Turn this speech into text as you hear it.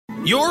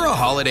You're a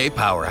holiday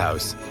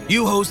powerhouse.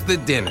 You host the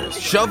dinners,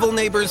 shovel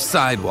neighbors'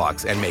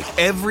 sidewalks, and make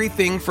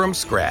everything from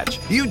scratch.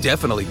 You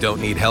definitely don't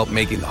need help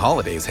making the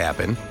holidays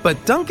happen.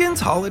 But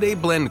Dunkin's Holiday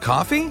Blend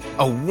Coffee?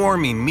 A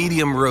warming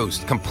medium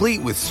roast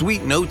complete with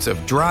sweet notes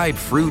of dried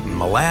fruit and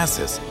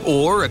molasses.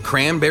 Or a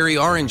cranberry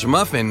orange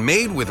muffin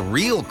made with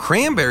real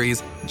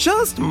cranberries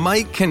just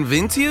might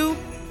convince you?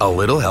 A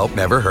little help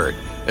never hurt.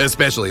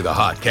 Especially the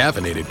hot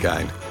caffeinated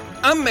kind.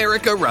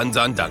 America runs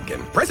on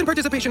Dunkin'. Price and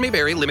participation may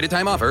vary. Limited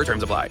time offer.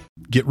 Terms apply.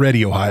 Get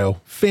ready, Ohio.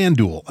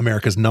 FanDuel,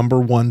 America's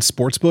 #1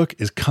 sportsbook,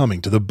 is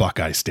coming to the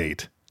Buckeye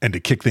State. And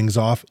to kick things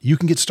off, you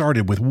can get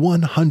started with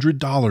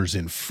 $100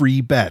 in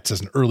free bets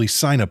as an early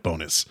sign-up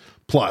bonus.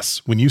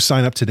 Plus, when you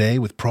sign up today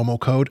with promo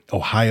code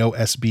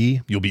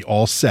OhioSB, you'll be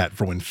all set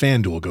for when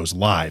FanDuel goes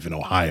live in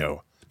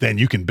Ohio. Then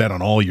you can bet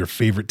on all your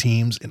favorite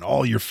teams and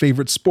all your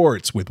favorite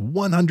sports with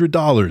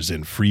 $100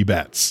 in free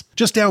bets.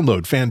 Just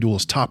download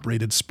FanDuel's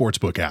top-rated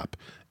sportsbook app.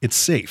 It's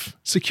safe,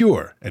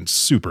 secure, and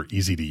super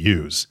easy to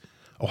use.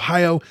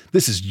 Ohio,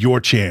 this is your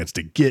chance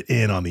to get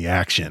in on the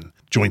action.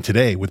 Join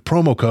today with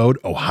promo code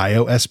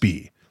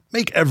OhioSB.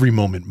 Make every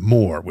moment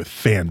more with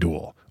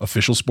FanDuel,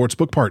 official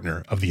sportsbook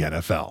partner of the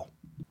NFL.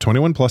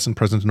 21 plus and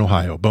present in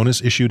Ohio.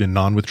 Bonus issued in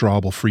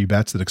non-withdrawable free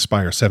bets that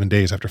expire 7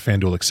 days after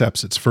FanDuel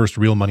accepts its first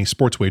real money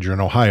sports wager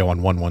in Ohio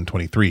on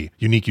 1/1/23.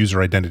 Unique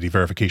user identity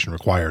verification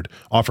required.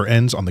 Offer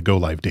ends on the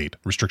go-live date.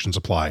 Restrictions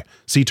apply.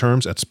 See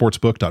terms at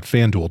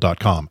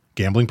sportsbook.fanduel.com.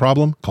 Gambling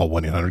problem? Call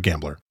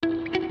 1-800-GAMBLER.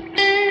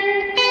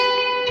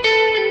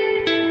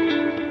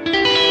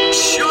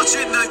 Shot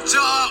in the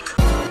dark!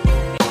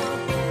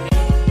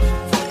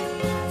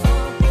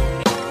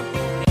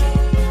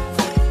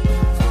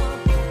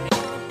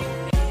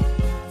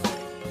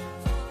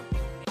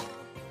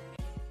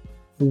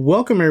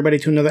 Welcome, everybody,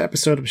 to another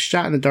episode of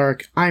Shot in the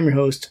Dark. I'm your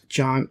host,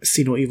 John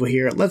Cino Evil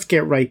here. Let's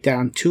get right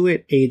down to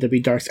it.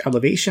 AEW Dark's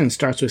elevation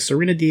starts with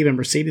Serena Deeb and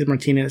Mercedes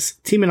Martinez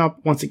teaming up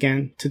once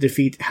again to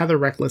defeat Heather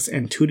Reckless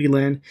and Tootie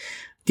Lynn.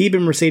 Deeb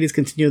and Mercedes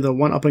continue the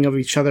one-upping of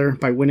each other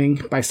by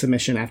winning by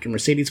submission after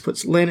Mercedes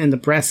puts Lynn in the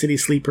Brass City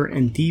Sleeper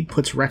and Deeb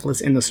puts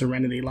Reckless in the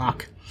Serenity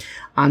Lock.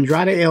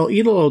 Andrade El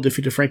Idolo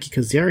defeated Frankie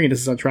Kazarian.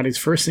 This is Andrade's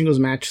first singles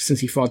match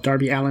since he fought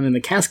Darby Allin in the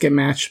casket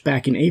match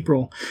back in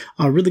April.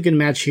 A really good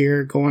match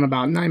here, going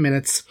about 9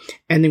 minutes,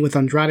 ending with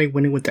Andrade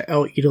winning with the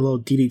El Idolo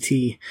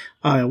DDT.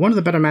 One of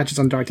the better matches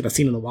on Dark that I've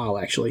seen in a while,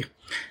 actually.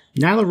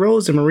 Nyla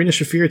Rose and Marina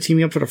Shafir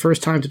teaming up for the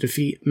first time to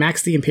defeat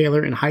Max the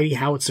Impaler and Heidi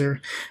Howitzer.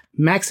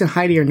 Max and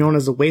Heidi are known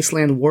as the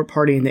Wasteland War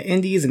Party in the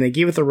Indies, and they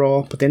gave it the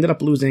roll, but they ended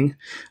up losing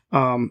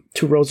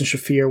to Rose and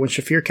Shafir when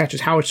Shafir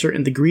catches Howitzer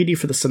and the Greedy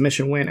for the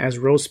submission win as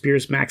Rose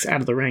spears Max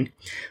out of the ring.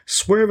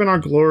 Swerve in Our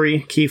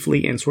Glory, Keith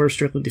Lee, and Swerve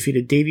Strickland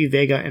defeated Davey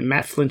Vega and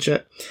Matt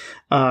Flinchett.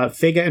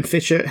 Vega and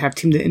Fitchett have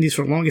teamed the Indies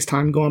for the longest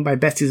time, going by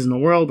Besties in the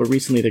World, but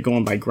recently they're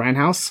going by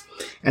Grindhouse.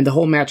 And the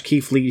whole match,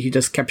 Keith Lee, he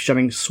just kept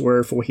shutting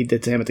Swerve for what he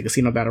did to him at the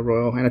Casino Battle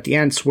Royal. And at the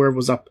end, Swerve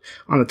was up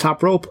on the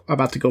top rope,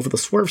 about to go for the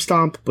Swerve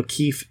Stomp, but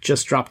Keith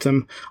just dropped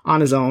him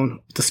on his own,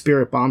 the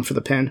Spirit Bomb for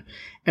the pin.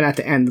 And at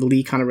the end,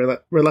 Lee kind of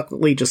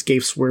reluctantly just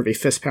gave Swerve a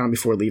fist pound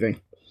before leaving.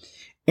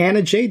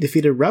 Anna Jay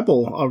defeated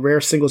Rebel, a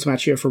rare singles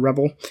match here for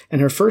Rebel,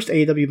 and her first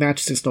AEW match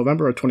since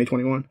November of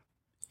 2021.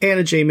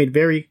 Anna Jay made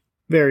very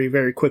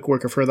quick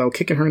work of her, though,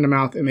 kicking her in the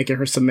mouth and making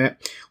her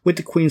submit with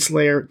the Queen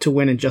Slayer to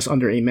win in just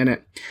under a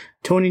minute.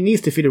 Tony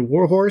Nese defeated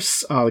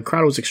Warhorse. The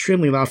crowd was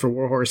extremely loud for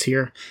Warhorse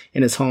here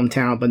in his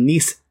hometown, but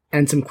Nese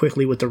ends him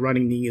quickly with the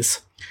running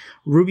knees.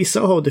 Ruby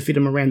Soho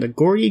defeated Miranda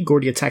Gordy.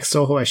 Gordy attacked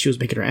Soho as she was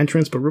making her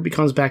entrance, but Ruby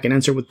comes back and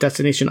ends her with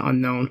Destination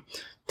Unknown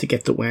to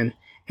get the win.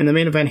 In the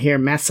main event here,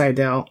 Matt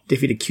Sydal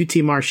defeated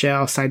QT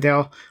Marshall.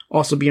 Sydal,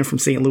 also being from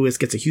St. Louis,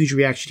 gets a huge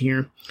reaction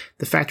here.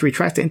 The Factory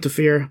tries to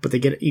interfere, but they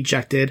get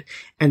ejected,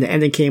 and the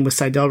ending came with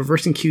Sydal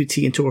reversing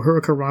QT into a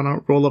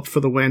Hurricanrana roll-up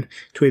for the win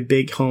to a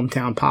big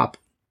hometown pop.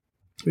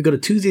 We go to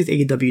Tuesday's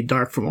AEW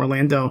Dark from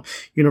Orlando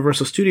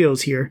Universal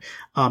Studios here.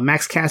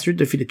 Max Caster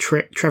defeated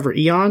Trevor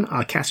Eon.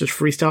 Caster's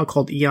freestyle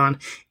called Eon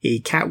a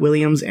Cat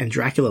Williams and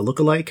Dracula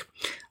lookalike.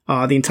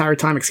 The entire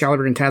time,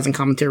 Excalibur and Taz and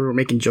commentary were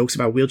making jokes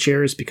about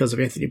wheelchairs because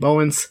of Anthony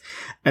Bowens.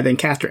 And then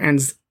Caster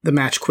ends the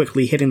match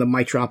quickly, hitting the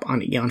mic drop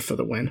on Eon for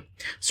the win.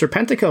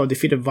 Serpentico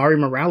defeated Vari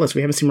Morales.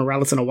 We haven't seen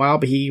Morales in a while,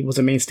 but he was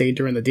a mainstay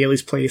during the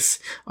Daily's Place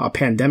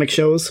pandemic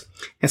shows.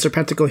 And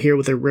Serpentico here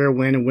with a rare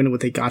win and winning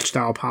with a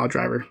Gotch-style pile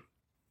driver.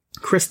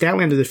 Chris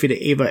Statlander defeated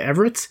Ava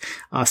Everett.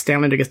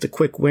 Statlander gets the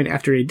quick win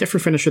after a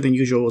different finisher than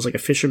usual. It was like a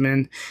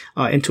fisherman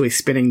into a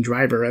spinning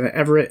driver. And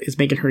Everett is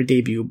making her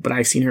debut, but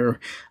I've seen her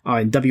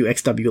in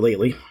WXW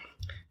lately.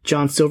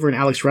 John Silver and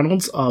Alex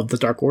Reynolds of the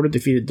Dark Order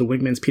defeated the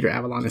Wingmans Peter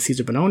Avalon and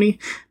Cesar Bononi.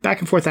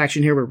 Back and forth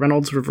action here with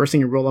Reynolds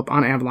reversing a roll-up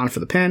on Avalon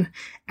for the pin.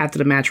 After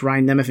the match,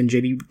 Ryan Nemeth and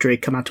JD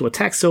Drake come out to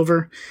attack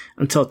Silver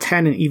until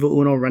 10 and Evil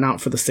Uno run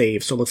out for the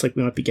save. So it looks like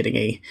we might be getting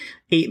a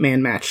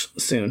 8-man match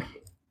soon.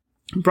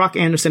 Brock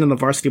Anderson and the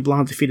Varsity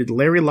Blondes defeated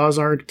Larry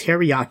Lazard,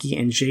 Teriyaki,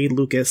 and Jay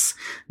Lucas.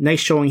 Nice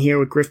showing here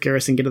with Griff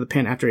Garrison getting the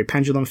pin after a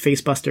pendulum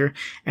facebuster.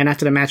 And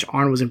after the match,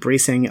 Arn was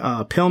embracing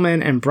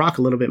Pillman and Brock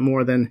a little bit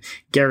more than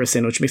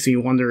Garrison, which makes me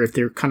wonder if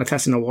they're kind of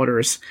testing the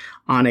waters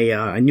on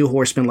a New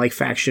Horseman-like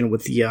faction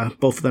with the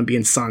both of them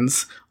being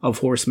sons of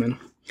Horsemen.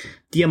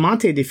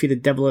 Diamante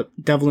defeated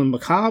Devlin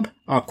Macabre.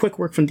 Quick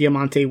work from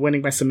Diamante,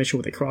 winning by submission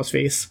with a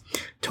crossface.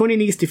 Tony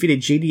Nese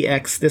defeated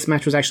JDX. This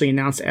match was actually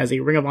announced as a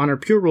Ring of Honor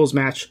Pure Rules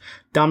match.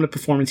 Dominant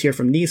performance here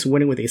from Nese,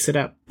 winning with a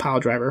sit-up pile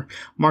driver.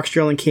 Mark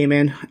Sterling came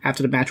in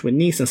after the match with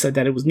Nese and said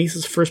that it was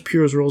Nese's first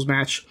Pure Rules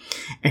match,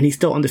 and he's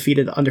still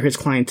undefeated under his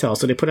clientele.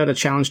 So they put out a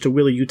challenge to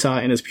Wheeler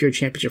Yuta in his Pure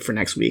Championship for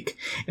next week.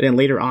 And then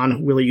later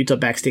on, Wheeler Yuta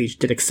backstage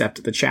did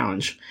accept the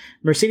challenge.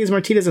 Mercedes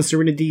Martinez and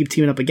Serena Deeb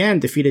teaming up again,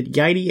 defeated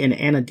Yaiti and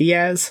Anna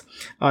Diaz.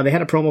 They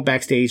had a promo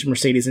backstage,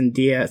 Mercedes and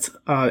Diaz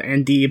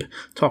and Deeb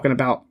talking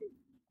about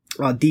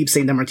Deeb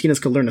saying that Martinez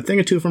could learn a thing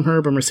or two from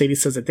her, but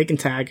Mercedes says that they can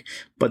tag,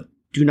 but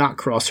do not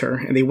cross her.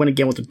 And they win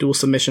again with a dual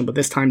submission, but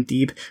this time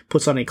Deeb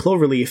puts on a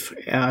cloverleaf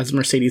as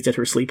Mercedes did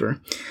her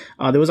sleeper.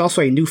 There was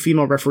also a new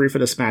female referee for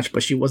this match,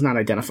 but she was not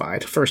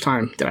identified. First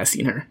time that I've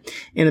seen her.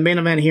 In the main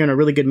event here, in a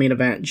really good main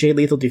event, Jay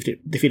Lethal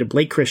defeated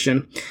Blake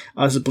Christian.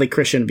 This is Blake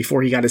Christian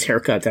before he got his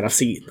haircut that I've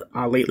seen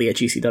lately at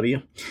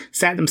GCW.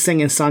 Satnam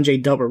Singh and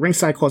Sanjay Dutt were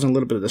ringside, causing a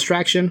little bit of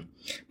distraction,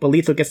 but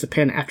Lethal gets the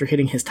pin after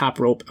hitting his top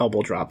rope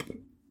elbow drop.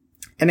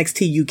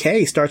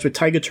 NXT UK starts with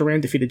Tiger Turan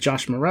defeated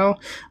Josh Morrell.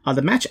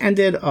 The match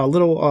ended a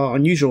little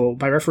unusual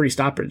by referee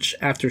stoppage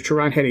after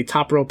Turan hit a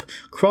top rope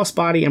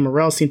crossbody and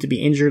Morrell seemed to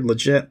be injured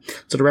legit.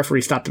 So the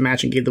referee stopped the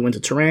match and gave the win to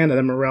Turan, and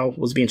then Morrell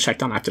was being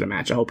checked on after the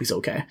match. I hope he's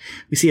okay.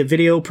 We see a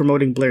video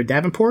promoting Blair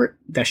Davenport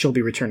that she'll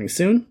be returning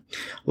soon.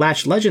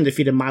 Lash Legend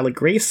defeated Mila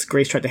Grace.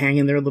 Grace tried to hang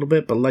in there a little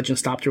bit, but Legend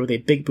stopped her with a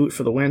big boot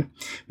for the win.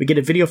 We get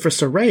a video for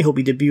Saray, who'll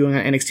be debuting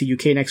at NXT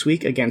UK next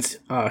week against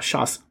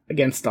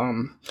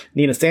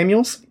Nina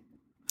Samuels.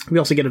 We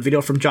also get a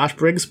video from Josh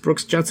Briggs,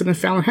 Brooks Jensen, and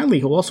Fallon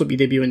Henley, who will also be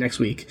debuting next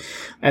week,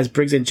 as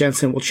Briggs and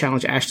Jensen will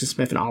challenge Ashton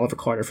Smith and Oliver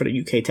Carter for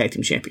the UK Tag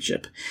Team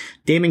Championship.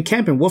 Bateman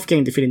Kemp and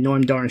Wolfgang defeated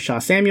Noam Dar and Shaw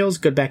Samuels.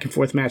 Good back and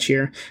forth match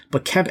here,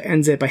 but Kemp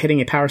ends it by hitting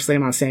a power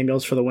slam on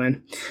Samuels for the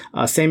win.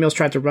 Samuels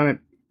tried to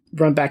run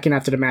back in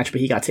after the match,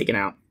 but he got taken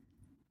out.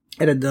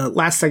 And then the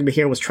last segment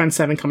here was Trent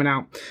Seven coming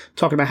out,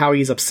 talking about how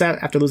he's upset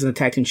after losing the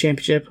Tag Team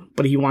Championship,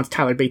 but he wants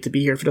Tyler Bate to be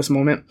here for this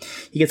moment.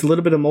 He gets a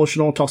little bit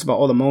emotional, talks about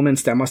all the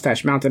moments that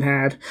Moustache Mountain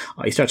had.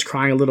 He starts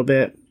crying a little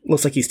bit.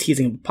 Looks like he's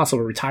teasing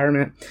possible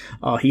retirement.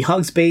 He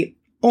hugs Bate,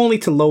 only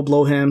to low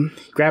blow him.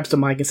 He grabs the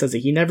mic and says that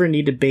he never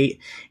needed Bate,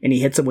 and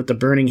he hits him with the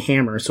burning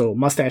hammer. So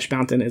Moustache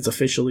Mountain is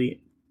officially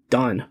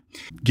done.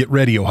 Get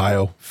ready,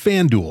 Ohio.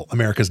 FanDuel,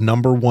 America's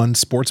 #1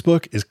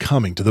 sportsbook, is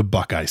coming to the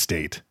Buckeye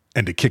State.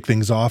 And to kick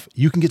things off,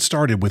 you can get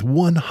started with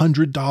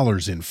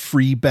 $100 in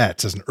free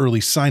bets as an early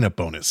sign-up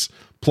bonus.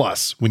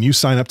 Plus, when you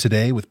sign up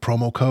today with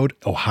promo code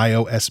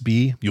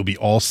OhioSB, you'll be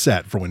all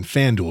set for when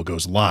FanDuel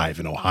goes live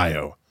in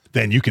Ohio.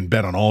 Then you can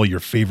bet on all your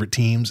favorite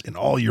teams and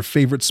all your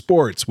favorite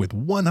sports with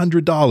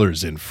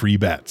 $100 in free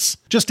bets.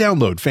 Just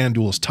download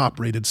FanDuel's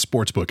top-rated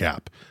sportsbook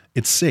app.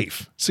 It's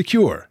safe,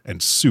 secure,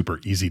 and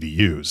super easy to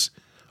use.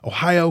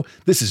 Ohio,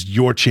 this is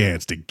your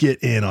chance to get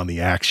in on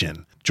the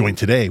action. Join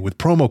today with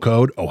promo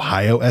code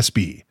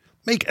OhioSB.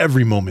 Make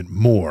every moment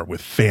more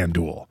with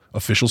FanDuel,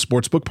 official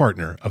sportsbook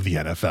partner of the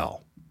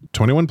NFL.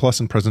 21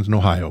 plus and present in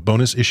Ohio.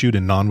 Bonus issued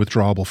in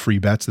non-withdrawable free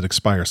bets that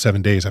expire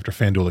 7 days after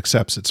FanDuel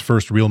accepts its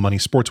first real money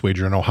sports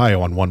wager in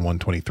Ohio on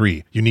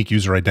 1/1/23. Unique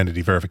user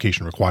identity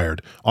verification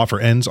required.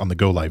 Offer ends on the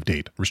go-live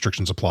date.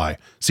 Restrictions apply.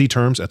 See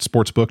terms at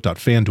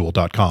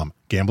sportsbook.fanduel.com.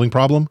 Gambling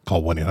problem?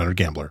 Call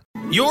 1-800-GAMBLER.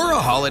 You're a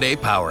holiday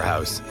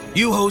powerhouse.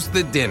 You host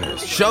the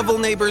dinners, shovel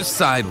neighbors'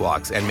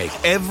 sidewalks, and make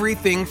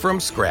everything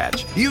from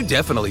scratch. You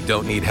definitely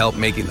don't need help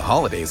making the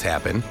holidays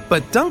happen.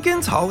 But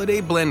Dunkin's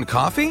Holiday Blend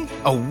Coffee?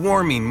 A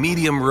warming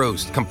medium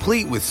roast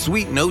complete with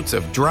sweet notes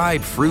of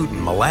dried fruit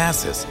and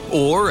molasses.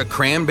 Or a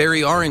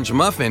cranberry orange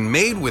muffin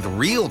made with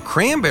real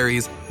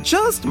cranberries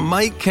just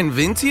might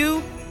convince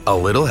you? A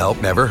little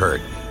help never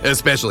hurt.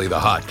 Especially the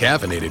hot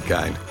caffeinated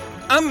kind.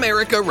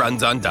 America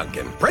runs on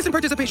Dunkin'. Price and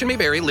participation may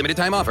vary. Limited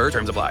time offer.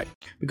 Terms apply.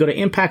 We go to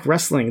Impact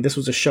Wrestling. This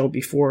was a show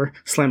before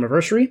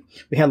Slammiversary.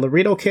 We had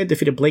Laredo Kid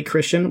defeated Blake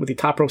Christian with the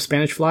top rope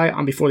Spanish fly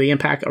on Before the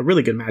Impact. A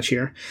really good match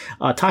here.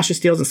 Tasha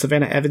Steeles and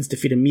Savannah Evans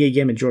defeated Mia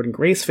Yim and Jordan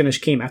Grace. Finish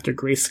came after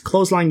Grace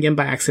clotheslined Yim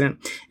by accident,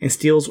 and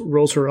Steeles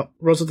rolls with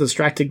the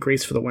distracted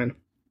Grace for the win.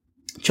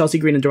 Chelsea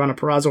Green and Dorana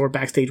Purrazzo were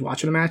backstage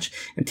watching the match,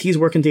 and T's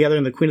working together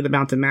in the Queen of the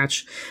Mountain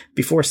match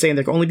before saying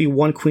there can only be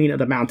one Queen of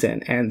the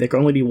Mountain, and there can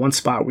only be one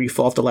spot where you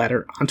fall off the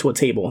ladder onto a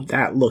table.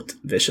 That looked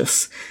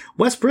vicious.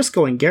 Wes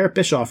Briscoe and Garrett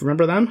Bischoff,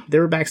 remember them? They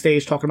were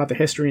backstage talking about the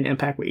history and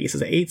impact with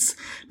Aces of Eights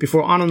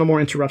before Honor No More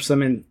interrupts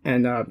them,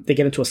 and they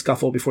get into a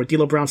scuffle before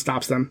D'Lo Brown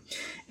stops them.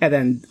 And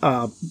then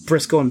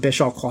Briscoe and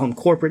Bischoff call him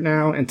corporate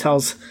now and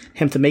tells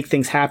him to make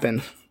things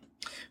happen.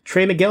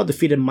 Trey Miguel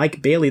defeated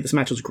Mike Bailey. This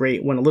match was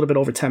great. Went a little bit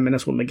over 10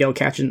 minutes with Miguel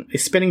catching a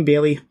spinning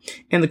Bailey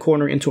in the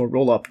corner into a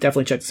roll-up.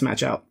 Definitely check this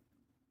match out.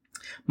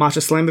 Masha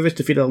Slamovich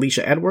defeated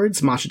Alicia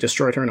Edwards. Masha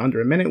destroyed her in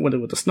under a minute,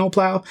 went with a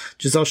snowplow.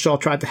 Giselle Shaw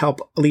tried to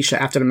help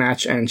Alicia after the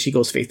match, and she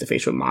goes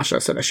face-to-face with Masha,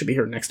 so that should be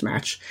her next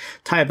match.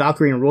 Taya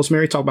Valkyrie and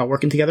Rosemary talk about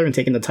working together and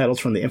taking the titles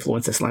from the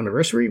Influence at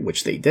Slammiversary,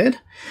 which they did.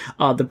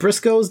 The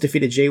Briscoes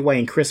defeated Jay White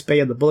and Chris Bay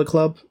of the Bullet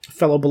Club.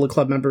 Fellow Bullet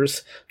Club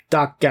members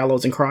Doc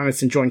Gallows and Carl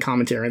Anderson joined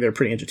commentary, and they're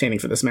pretty entertaining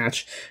for this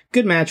match.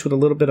 Good match with a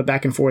little bit of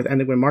back and forth,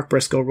 ending with Mark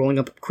Briscoe rolling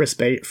up Chris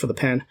Bay for the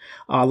pin.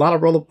 A lot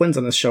of roll-up wins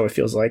on this show, it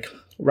feels like.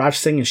 Raj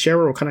Singh and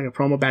Shera were cutting a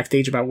promo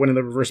backstage about winning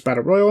the Reverse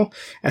Battle Royal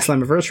at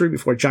Slammiversary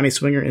before Johnny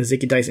Swinger and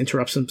Zicky Dice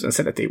interrupts them and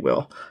said that they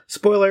will.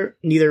 Spoiler,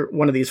 neither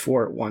one of these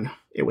four won.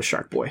 It was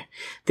Shark Boy.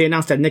 They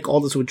announced that Nick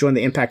Aldis would join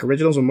the Impact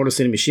Originals with Motor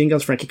City Machine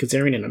Guns, Frankie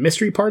Kazarian, and a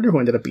mystery partner who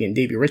ended up being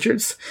Davey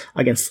Richards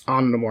against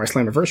Honor No More at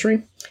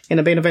Slammiversary. And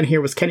the main event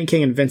here was Kenny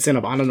King and Vincent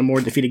of Honor No More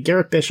defeated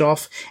Garrett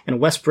Bischoff and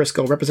Wes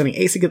Briscoe representing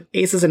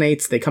Aces and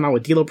Eights. They come out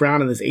with D'Lo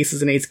Brown in his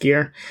Aces and Eights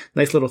gear.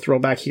 Nice little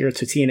throwback here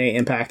to TNA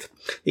Impact.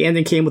 The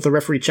ending came with the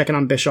referee checking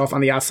on Bischoff on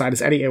the outside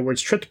as Eddie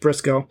Edwards tripped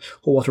Briscoe,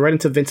 who walked right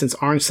into Vincent's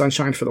Orange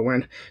Sunshine for the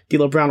win.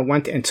 D'Lo Brown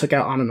went and took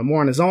out Honor No More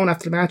on his own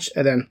after the match,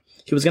 and then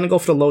he was going to go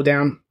for the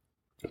lowdown,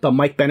 but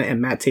Mike Bennett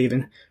and Matt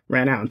Taven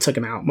ran out and took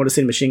him out. Motor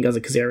City Machine Guns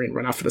and Kazarian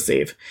ran out for the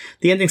save.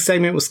 The ending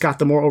segment was Scott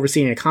D'Amore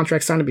overseeing a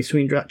contract signing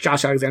between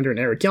Josh Alexander and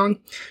Eric Young.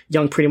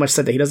 Young pretty much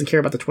said that he doesn't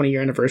care about the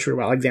 20-year anniversary,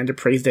 while Alexander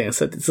praised it and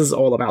said this is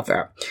all about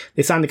that.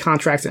 They signed the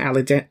contracts, and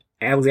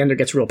Alexander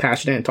gets real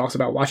passionate and talks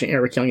about watching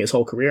Eric Young his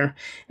whole career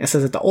and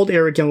says that the old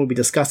Eric Young will be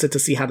disgusted to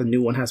see how the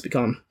new one has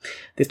become.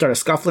 They start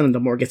scuffling and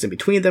D'Amore gets in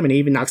between them, and he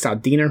even knocks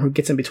out Diener, who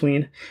gets in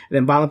between. And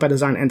then Violent by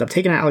Design end up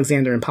taking out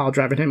Alexander and pile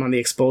driving him on the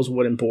exposed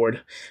wooden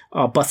board,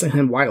 busting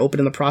him wide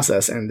open in the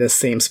process, and this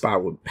same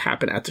spot would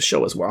happen at the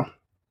show as well.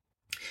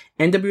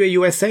 NWA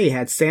USA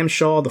had Sam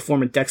Shaw, the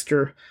former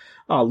Dexter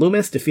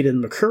Loomis, defeated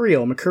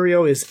Mercurio.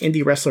 Mercurio is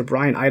indie wrestler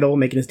Brian Idol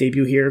making his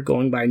debut here,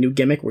 going by a new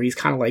gimmick where he's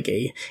kind of like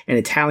an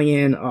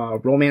Italian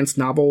romance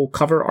novel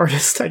cover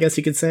artist, I guess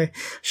you could say.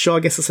 Shaw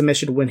gets a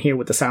submission to win here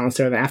with the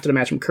silencer. Then after the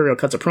match, Mercurio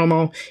cuts a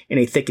promo in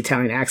a thick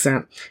Italian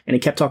accent, and he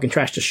kept talking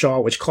trash to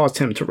Shaw, which caused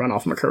him to run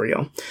off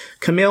Mercurio.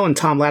 Camille and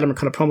Tom Latimer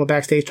cut a promo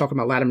backstage talking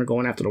about Latimer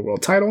going after the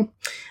world title.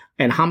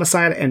 And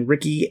Homicide and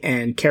Ricky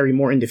and Kerry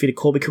Morton defeated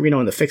Colby Carino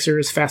and the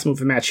Fixers. Fast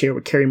moving match here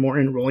with Kerry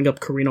Morton rolling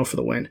up Carino for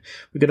the win.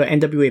 We go to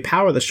NWA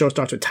Power. The show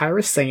starts with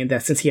Tyrus saying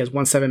that since he has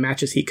won 7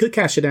 matches, he could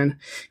cash in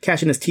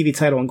his TV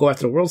title and go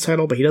after the world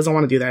title, but he doesn't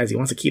want to do that as he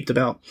wants to keep the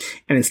belt.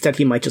 And instead,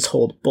 he might just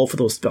hold both of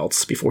those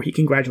belts before he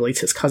congratulates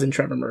his cousin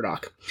Trevor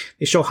Murdoch.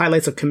 They show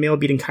highlights of Camille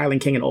beating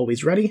Kylan King and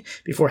Always Ready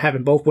before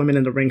having both women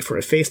in the ring for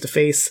a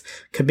face-to-face.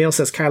 Camille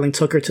says Kylan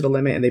took her to the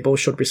limit and they both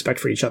showed respect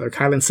for each other.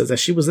 Kylan says that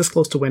she was this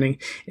close to winning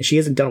and she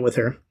isn't done with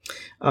her.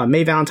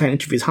 May Valentine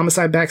interviews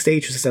Homicide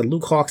backstage, who says that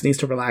Luke Hawx needs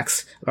to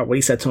relax about what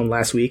he said to him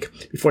last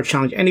week before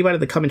challenging anybody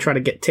to come and try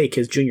to take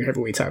his junior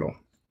heavyweight title.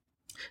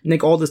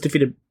 Nick Aldis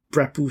defeated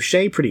Brett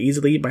Boucher pretty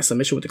easily by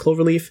submission with the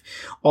Cloverleaf.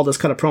 Aldis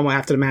cut a promo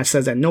after the match,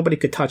 says that nobody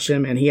could touch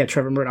him, and he had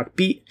Trevor Murdoch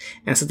beat,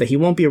 and says that he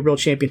won't be a real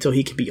champion until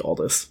he can beat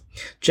Aldis.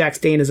 Jax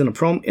Dane is in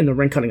the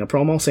ring cutting a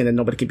promo, saying that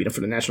nobody can beat him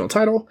for the national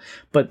title,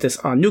 but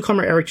this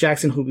newcomer Eric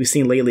Jackson, who we've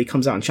seen lately,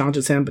 comes out and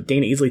challenges him, but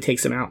Dane easily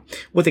takes him out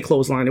with a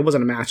clothesline. It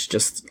wasn't a match,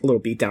 just a little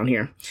beat down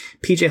here.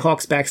 PJ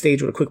Hawks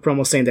backstage with a quick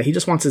promo saying that he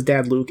just wants his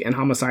dad Luke and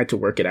Homicide to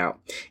work it out.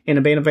 In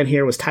the main event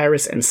here was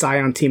Tyrus and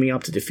Scion teaming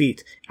up to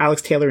defeat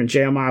Alex Taylor and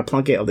Jeremiah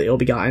Plunkett of the Ill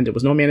Begotten. There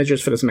was no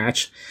managers for this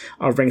match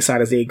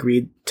ringside as they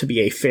agreed to be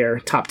a fair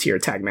top-tier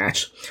tag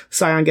match.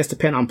 Scion gets the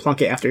pin on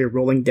Plunkett after a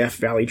rolling Death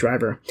Valley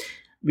driver.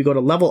 We go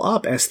to Level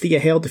Up as Thea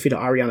Hale defeated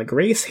Ariana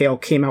Grace. Hale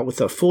came out with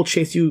a full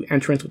Chase U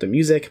entrance with the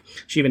music.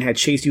 She even had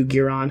Chase U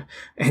gear on.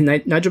 And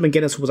Nigel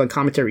McGuinness, who was on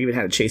commentary, even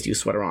had a Chase U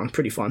sweater on.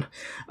 Pretty fun.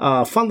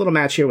 Fun little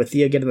match here with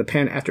Thea getting the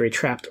pin after a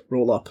trapped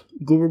roll-up.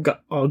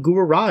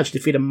 Guru Raj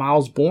defeated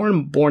Miles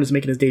Bourne. Bourne is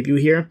making his debut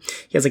here.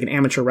 He has like an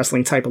amateur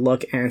wrestling type of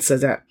look and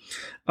says that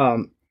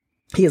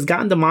he has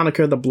gotten the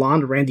moniker the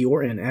Blonde Randy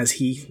Orton as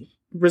he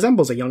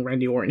resembles a young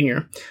Randy Orton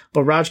here,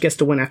 but Raj gets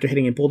the win after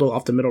hitting a bulldog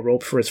off the middle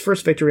rope for his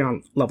first victory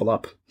on Level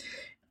Up.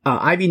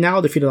 Ivy now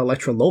defeated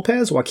Elektra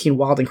Lopez. Joaquin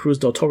Wilde and Cruz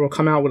Del Toro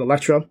come out with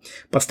Elektra,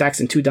 but Stacks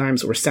and Two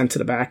Dimes were sent to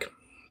the back.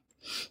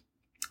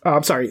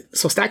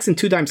 So Stacks and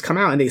Two Dimes come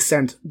out and they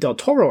send Del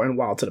Toro and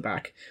Wilde to the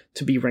back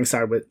to be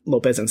ringside with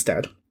Lopez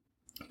instead.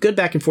 Good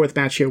back and forth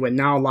match here with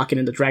now locking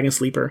in the Dragon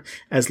Sleeper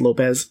as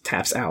Lopez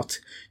taps out.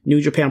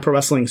 New Japan Pro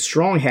Wrestling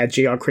Strong had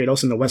JR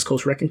Kratos and the West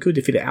Coast Wrecking Crew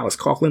defeated Alex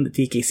Coughlin,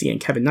 the DKC,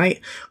 and Kevin Knight.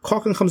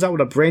 Coughlin comes out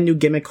with a brand new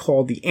gimmick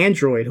called the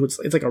Android,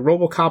 it's like a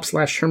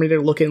Robocop /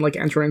 Terminator looking like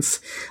entrance.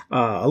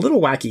 A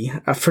little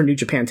wacky for New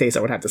Japan taste, I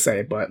would have to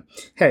say, but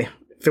hey,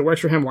 if it works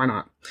for him, why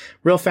not?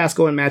 Real fast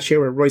going match here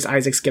where Royce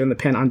Isaacs getting the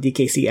pin on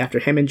DKC after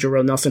him and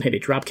Jarrell Nelson hit a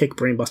dropkick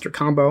brainbuster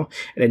combo,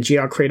 and then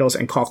JR Kratos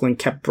and Coughlin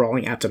kept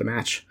brawling after the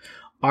match.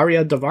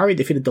 Arya Davari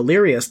defeated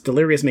Delirious.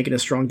 Delirious making a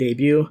strong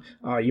debut.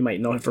 You might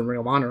know him from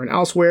Ring of Honor and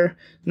elsewhere.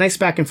 Nice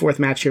back and forth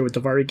match here with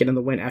Davari getting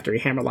the win after a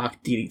hammerlock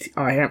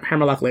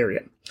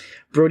lariat.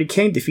 Brody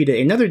King defeated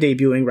another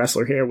debuting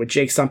wrestler here with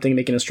Jake Something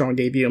making a strong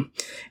debut.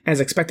 As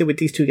expected with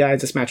these two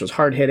guys, this match was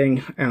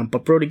hard-hitting,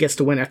 but Brody gets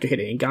the win after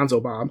hitting a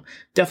Gonzo Bomb.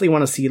 Definitely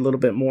want to see a little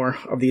bit more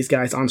of these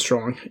guys on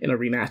Strong in a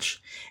rematch.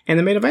 And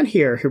the main event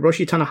here,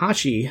 Hiroshi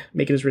Tanahashi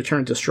making his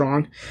return to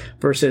Strong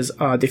versus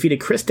defeated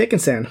Chris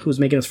Dickinson, who's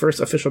making his first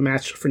official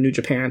match for New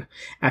Japan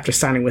after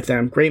signing with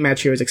them. Great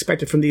match here is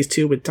expected from these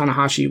two, with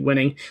Tanahashi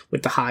winning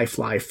with the high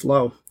fly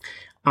flow.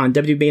 On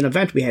WWE main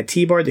event, we had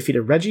T-Bar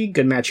defeated Reggie.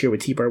 Good match here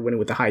with T-Bar winning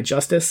with the high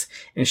justice.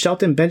 And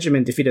Shelton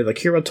Benjamin defeated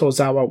Akira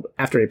Tozawa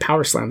after a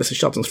power slam. This is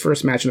Shelton's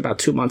first match in about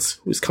 2 months,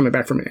 who's coming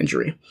back from an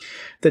injury.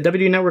 The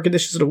WWE Network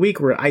editions of the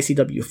week were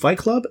ICW Fight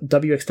Club,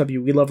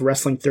 WXW We Love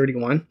Wrestling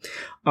 31,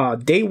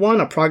 Day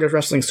 1 of Progress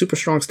Wrestling Super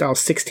Strong Style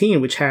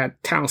 16, which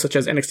had talents such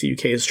as NXT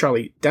UK's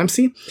Charlie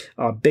Dempsey,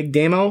 Big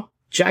Damo,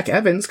 Jack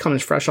Evans coming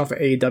fresh off of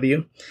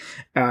AEW,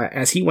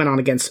 as he went on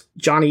against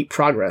Johnny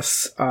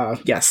Progress.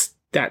 Yes,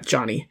 that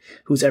Johnny,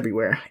 who's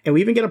everywhere. And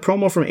we even get a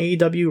promo from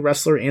AEW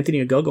wrestler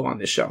Anthony Ogogo on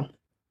this show.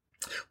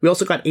 We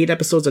also got 8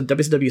 episodes of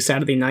WCW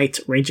Saturday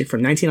Night, ranging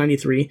from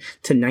 1993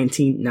 to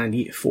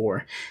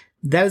 1994.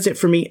 That is it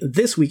for me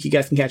this week. You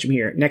guys can catch me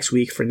here next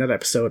week for another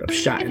episode of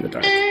Shot in the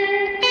Dark.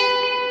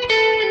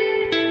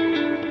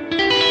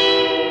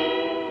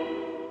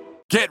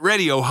 Get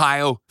ready,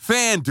 Ohio.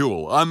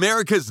 FanDuel,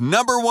 America's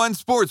 #1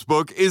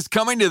 sportsbook, is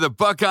coming to the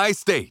Buckeye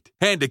State.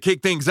 And to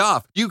kick things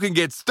off, you can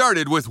get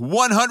started with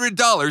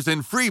 $100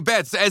 in free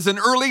bets as an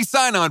early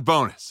sign-on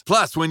bonus.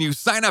 Plus, when you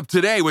sign up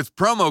today with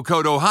promo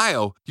code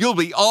OHIO, you'll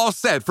be all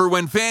set for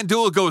when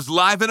FanDuel goes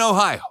live in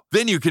Ohio.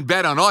 Then you can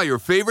bet on all your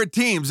favorite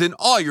teams and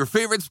all your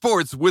favorite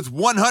sports with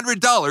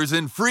 $100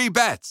 in free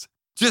bets.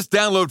 Just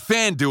download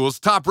FanDuel's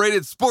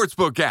top-rated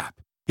sportsbook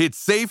app. It's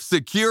safe,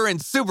 secure,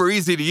 and super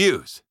easy to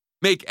use.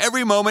 Make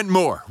every moment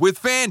more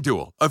with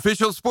FanDuel,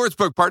 official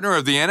sportsbook partner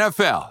of the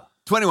NFL.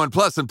 21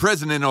 plus and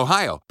present in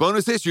Ohio.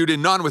 Bonus issued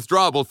in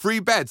non-withdrawable free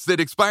bets that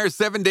expire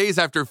 7 days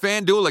after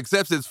FanDuel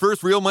accepts its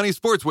first real money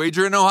sports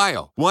wager in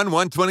Ohio.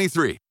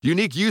 1/1/23.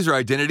 Unique user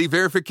identity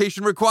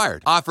verification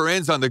required. Offer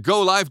ends on the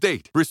go live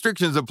date.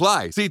 Restrictions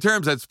apply. See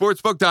terms at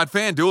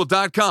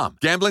sportsbook.fanduel.com.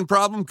 Gambling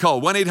problem?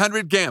 Call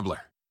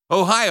 1-800-GAMBLER.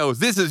 Ohio,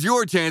 this is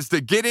your chance to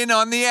get in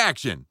on the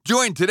action.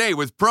 Join today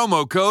with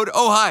promo code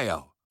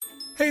OHIO.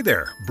 Hey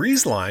there,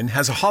 BreezeLine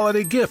has a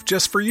holiday gift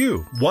just for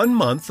you. 1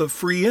 month of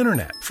free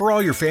internet for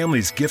all your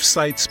family's gift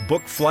sites,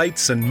 book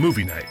flights, and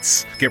movie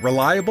nights. Get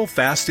reliable,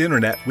 fast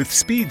internet with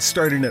speeds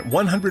starting at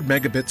 100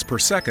 megabits per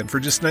second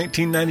for just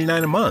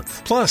 $19.99 a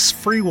month. Plus,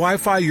 free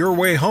Wi-Fi your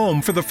way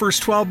home for the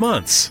first 12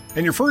 months.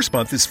 And your first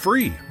month is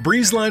free.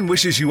 BreezeLine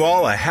wishes you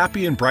all a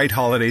happy and bright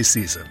holiday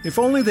season. If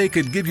only they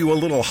could give you a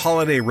little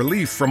holiday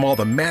relief from all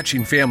the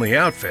matching family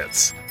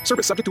outfits.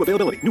 Service subject to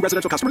availability. New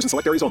residential customers in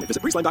select areas only.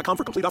 Visit breezeline.com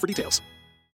for complete offer details.